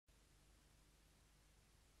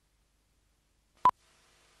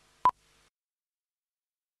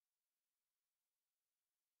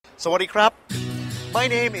สวัสดีครับ My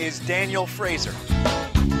name is Daniel Fraser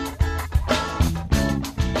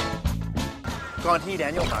ก่อนที่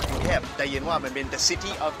Daniel มากรุงเทพได้ยินว่ามันเป็น the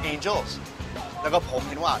city of angels แล้วก็ผม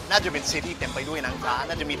เห็นว่าน่าจะเป็น city เต็มไปด้วยนางฟ้า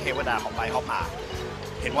น่าจะมีเทวดาออกไปเข้ามา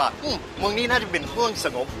เห็นว่าเมืองนี้น่าจะเป็นเมืองส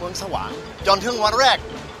งบเมืองสว่างจนถึงวันแรก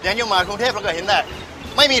Daniel มากรุงเทพแล้วก็เห็นได้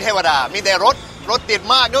ไม่มีเทวดามีแต่รถติด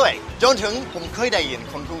มากด้วยจนถึงผมเคยได้ยิน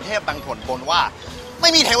คนกรุงเทพบางคนบ่นว่าไ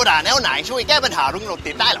ม่มีเทวดาแนวไหนช่วยแก้ปัญหาเรื่องรถ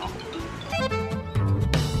ติดได้หรอ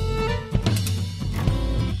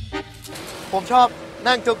ผมชอบ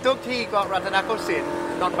นั่งทุกที่เกาะรัตนโกสินทร์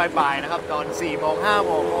ตอนบ่ายๆนะครับตอน4 โมง 5 โ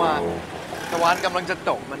มงเพราะว่าตะวันกำลังจะ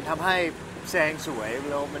ตกมันทำให้แสงสวย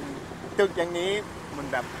แล้วมันตึกอย่างนี้มัน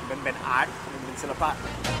แบบมันเป็นอาร์ตมันเป็นศิลปะ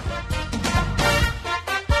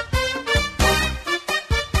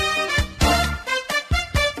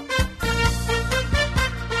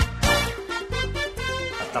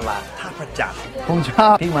ตลาดท่าพระจันทร์ผมชอ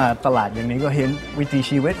บที่มาตลาดอย่างนี้ก็เห็นวิถี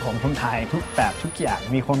ชีวิตของคนไทยทุกแบบทุกอย่าง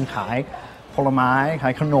มีคนขายผลไม้ขา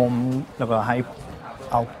ยขนมแล้วก็ให้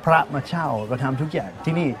เอาพระมาเช่าก็ทำทุกอย่าง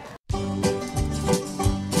ที่นี่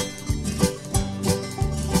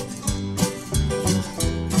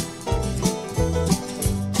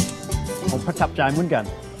ผมประทับใจเหมือนกัน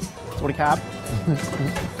สวัสดีครับ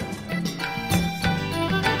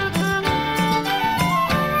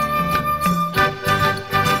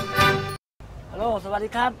สวัสดี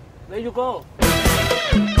ครับ Where you go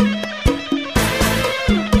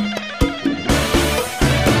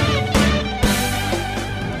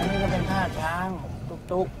อันนี้ก็เป็นท่าช้าง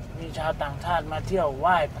ตุ๊กมีชาวต่างชาติมาเที่ยวไห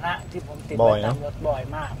ว้พระที่ผมติดไว้ตามรถบ่อย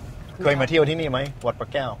มากเคยมาเที่ยวที่นี่ไหมวัดพระ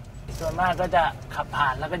แก้วส่วนมากก็จะขับผ่า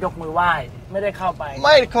นแล้วก็ยกมือไหว้ไม่ได้เข้าไปไ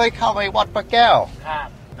ม่เคยเข้าไปวัดพระแก้วครับ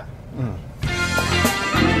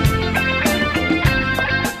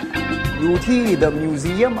อยู่ที่ The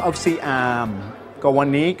Museum of Siam ก็วัน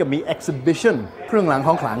นี้ก็มี exhibition เครื่องรางข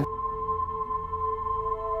องขลัง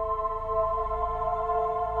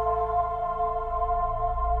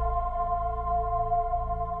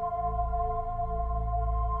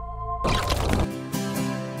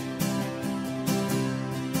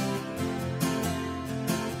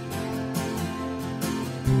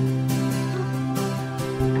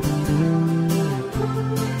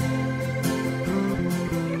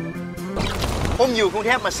ผมอยู่กรุงเ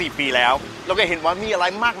ทพมา4 ปีแล้วเราก็เห็นว่ามีอะไร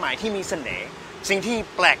มากมายที่มีเสน่ห์สิ่งที่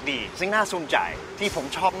แปลกดีสิ่งน่าสนใจที่ผม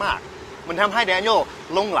ชอบมากมันทำให้ Daniel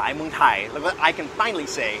หลงใหลเมืองไทยแล้วก็ I can finally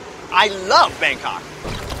say I love Bangkok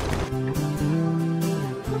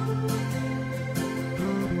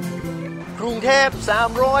กรุงเทพ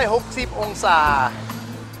360 องศา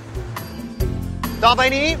ต่อไป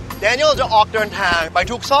นี้ Daniel จะออกเดินทางไป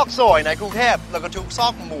ทุกซอกซอยในกรุงเทพแล้วก็ทุกซอ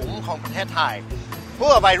กมุมของประเทศไทยเ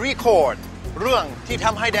พื่อไปรีคอร์ดเรื่องที่ท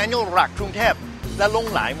ำให้ Daniel รักกรุงเทพและหลง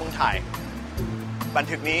ใหลเมืองไทยบัน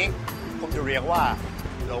ทึกนี้ผมจะเรียกว่า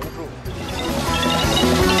หลงกรุง